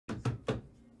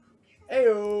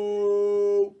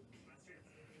Heyo!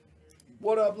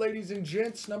 What up, ladies and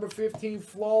gents? Number 15,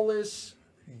 Flawless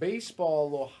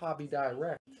Baseball. Little hobby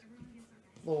direct.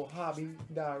 Little hobby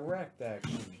direct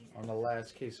action on the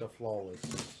last case of Flawless.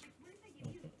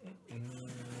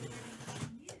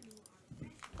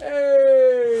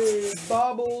 Hey!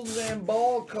 Bobbles and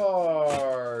ball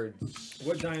cards.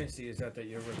 What dynasty is that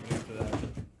you're ripping after that?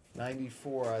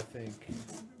 94, I think.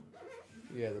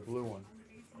 Yeah, the blue one.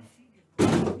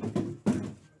 Okay,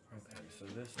 so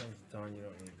this one's done. You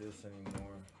don't need this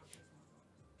anymore.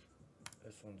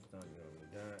 This one's done. You don't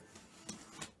need that.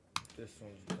 This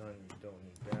one's done. You don't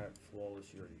need that.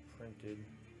 Flawless, you already printed.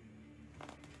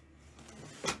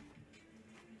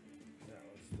 That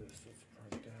was this. Let's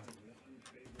print that.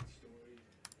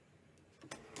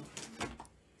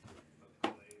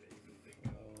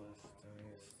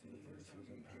 Flawless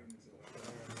Dynasty.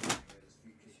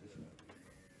 This is a pack.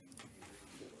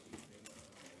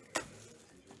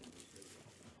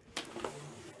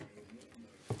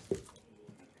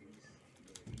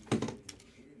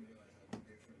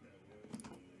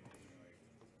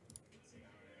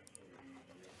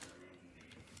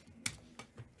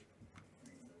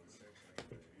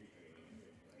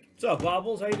 What's up,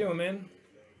 Bobbles? How you doing, man?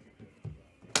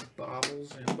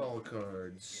 Bobbles and ball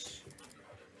cards.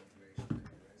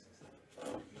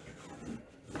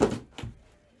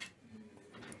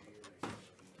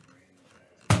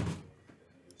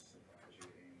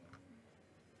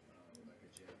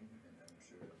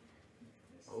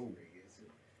 Oh.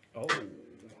 Dude,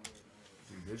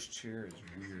 this chair is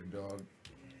weird, dog.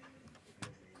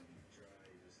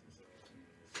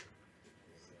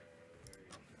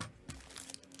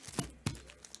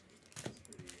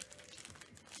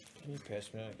 Can you pass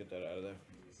me that? Get that out of there.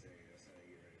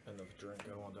 Enough drink. I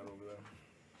don't want that over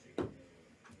there.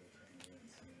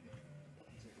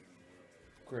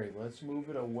 Great, let's move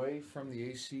it away from the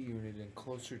AC unit and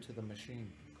closer to the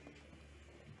machine.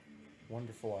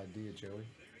 Wonderful idea, Joey.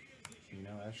 You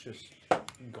know, that's just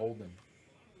golden.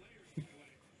 You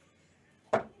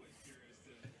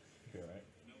alright?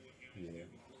 Yeah.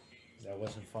 That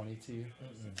wasn't funny to you?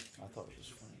 I thought it was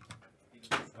funny.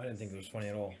 I didn't think it was funny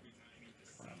at all.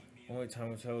 Only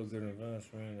time was hell good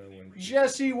investment.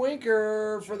 Jesse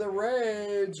Winker for the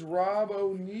Reds. Rob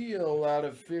O'Neill out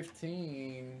of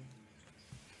 15.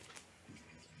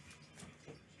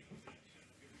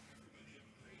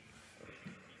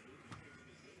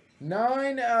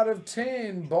 Nine out of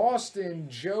 10. Boston.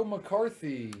 Joe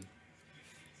McCarthy.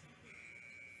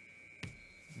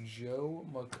 Joe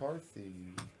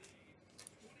McCarthy.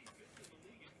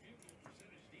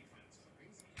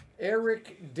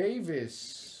 Eric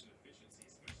Davis.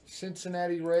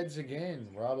 Cincinnati Reds again.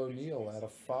 Rob O'Neill out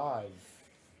of 5.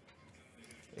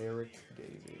 Eric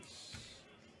Davis.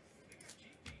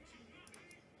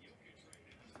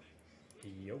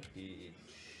 Jokic.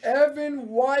 Evan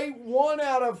White, 1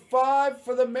 out of 5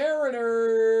 for the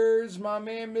Mariners. My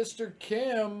man, Mr.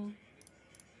 Kim.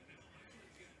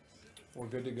 We're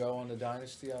good to go on the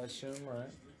Dynasty, I assume, right?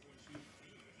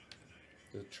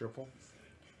 The triple.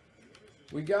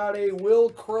 We got a Will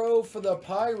Crow for the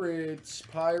Pirates.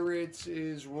 Pirates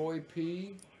is Roy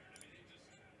P.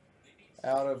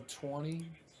 out of 20.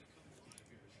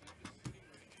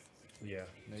 Yeah.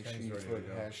 Make sure you put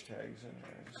hashtags in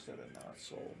there instead of not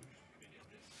sold.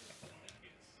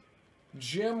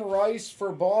 Jim Rice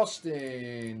for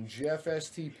Boston. Jeff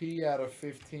STP out of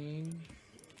 15.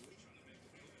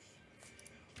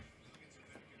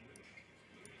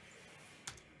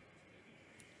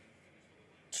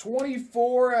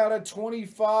 $24 out of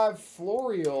 25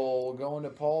 Florial going to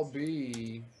Paul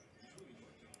B.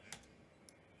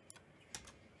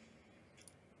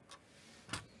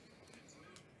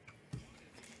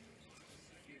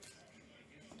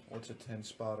 What's a 10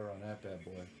 spotter on that bad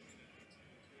boy?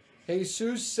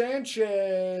 Jesus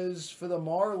Sanchez for the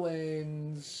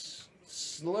Marlins.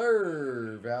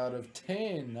 Slurve out of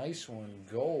 10. Nice one.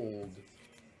 Gold.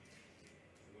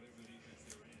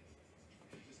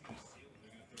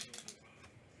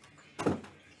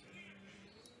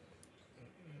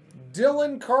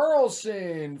 Dylan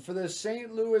Carlson for the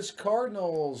St. Louis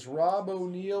Cardinals. Rob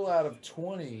O'Neill out of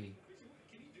 20.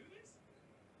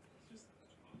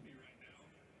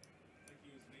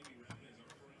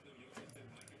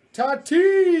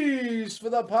 Tatis for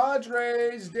the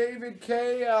Padres. David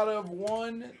K out of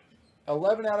 1.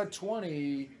 11 out of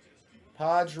 20.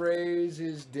 Padres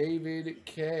is David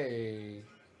K.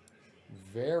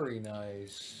 Very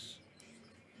nice.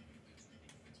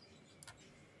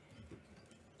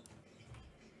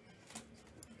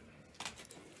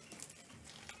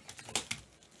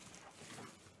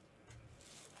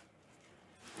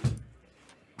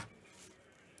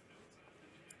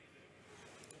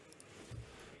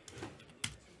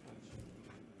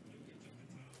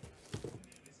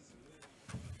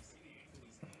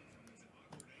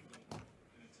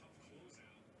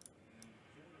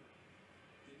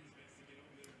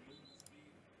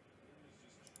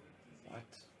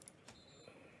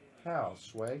 How,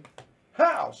 Sway?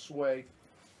 How, Sway?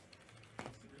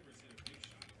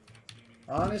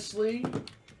 Honestly,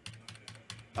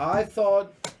 I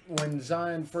thought when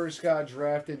Zion first got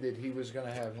drafted that he was going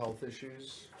to have health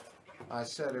issues. I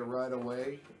said it right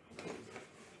away.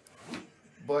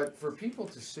 But for people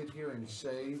to sit here and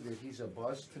say that he's a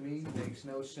bust to me makes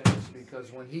no sense,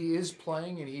 because when he is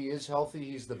playing and he is healthy,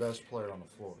 he's the best player on the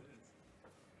floor.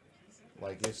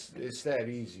 Like, it's that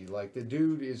easy. Like, the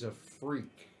dude is a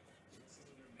freak.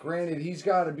 Granted, he's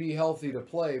got to be healthy to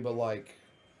play, but, like,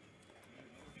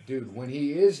 dude, when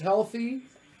he is healthy,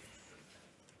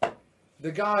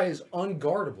 the guy is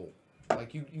unguardable.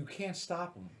 Like, you can't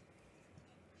stop him.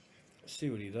 See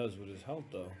what he does with his health,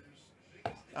 though.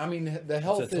 I mean, the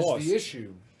health is the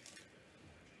issue.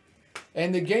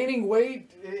 And the gaining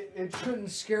weight, it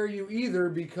shouldn't scare you either,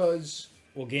 because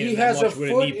he has a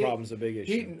foot knee problem's a big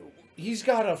issue. He's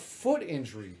got a foot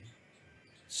injury.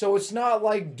 So it's not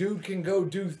like dude can go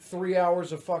do 3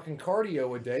 hours of fucking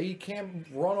cardio a day. He can't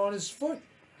run on his foot.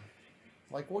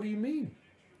 Like, what do you mean?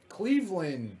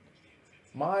 Cleveland,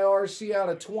 my RC out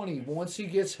of 20. Once he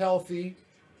gets healthy,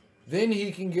 then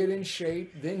he can get in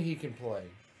shape, then he can play.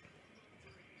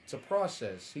 It's a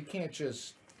process. He can't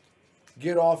just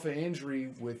get off an injury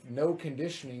with no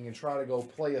conditioning and try to go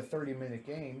play a 30-minute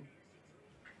game.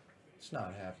 It's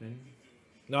not happening.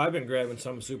 No, I've been grabbing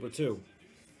some Super too.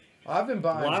 I've been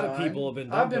buying Zion. A lot of people have been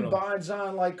dumping buying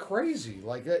Zion like crazy.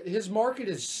 Like, his market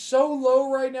is so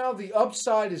low right now, the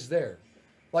upside is there.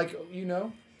 Like, you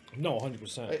know? No,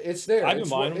 100%. It's there. I've been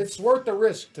buying him. It's worth the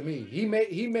risk to me. He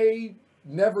may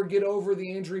never get over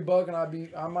the injury bug,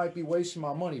 and I might be wasting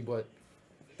my money, but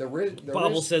the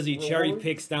Bobble says he cherry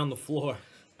picks down the floor.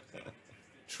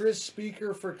 Tris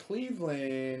Speaker for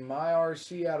Cleveland. My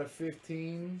RC out of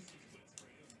 15.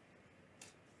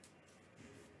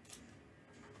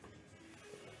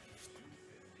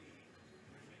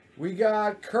 We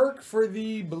got Kirk for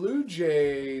the Blue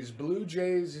Jays. Blue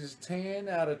Jays is 10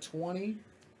 out of 20.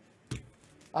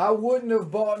 I wouldn't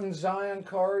have bought in Zion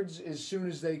cards as soon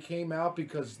as they came out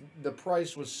because the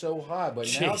price was so high. But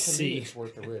now to me, it's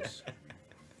worth the risk.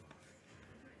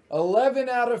 11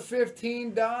 out of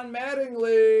 15, Don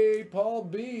Mattingly, Paul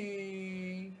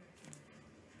B.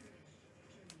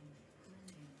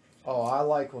 Oh, I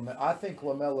like LaMelo. I think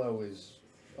LaMelo is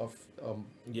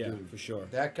yeah, dude. For sure.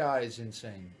 That guy is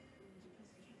insane.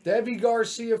 Debbie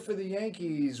Garcia for the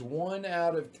Yankees, 1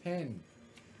 out of 10.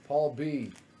 Paul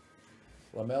B.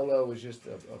 LaMelo is just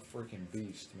a freaking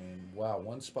beast, man. Wow,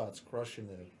 one spot's crushing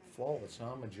the flawless,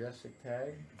 huh? Majestic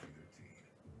tag.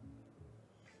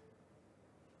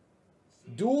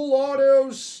 Dual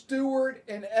auto, Stewart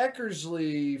and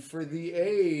Eckersley for the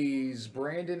A's.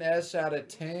 Brandon S. out of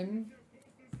 10.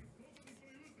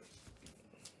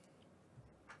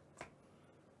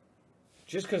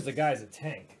 Just because the guy's a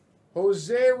tank.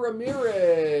 Jose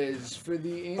Ramirez for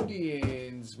the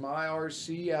Indians. My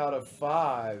RC out of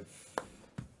 5.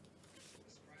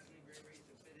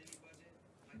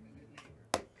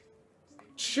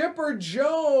 Chipper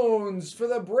Jones for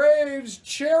the Braves.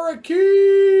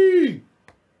 Cherokee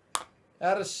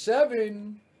out of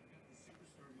 7.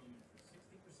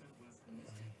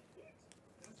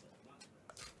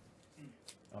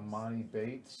 Amani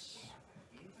Bates.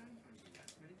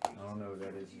 I don't know who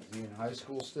that is. Is he in high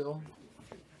school still?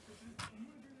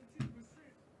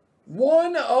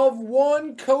 1 of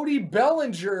 1 Cody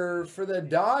Bellinger for the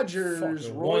Dodgers.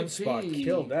 Fucking Roy one P. spot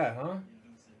killed that, huh?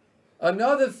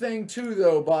 Another thing, too,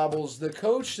 though, Bobbles, the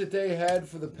coach that they had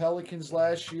for the Pelicans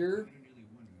last year,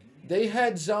 they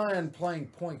had Zion playing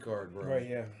point guard, bro. Right,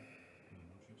 yeah.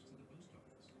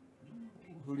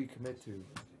 Who did he commit to?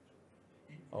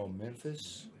 Oh,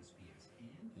 Memphis?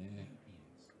 Yeah.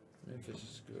 Memphis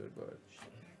is good, but...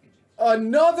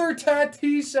 Another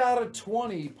Tatis out of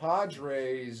 20.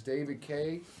 Padres, David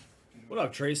K. What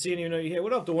up, Tracy? And you know you here.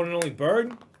 What up, the one and only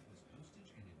Bird?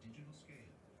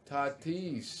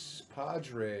 Tatis,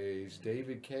 Padres,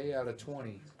 David K. out of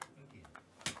 20.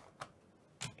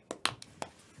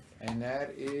 And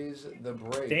that is the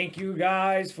break. Thank you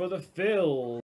guys for the fill.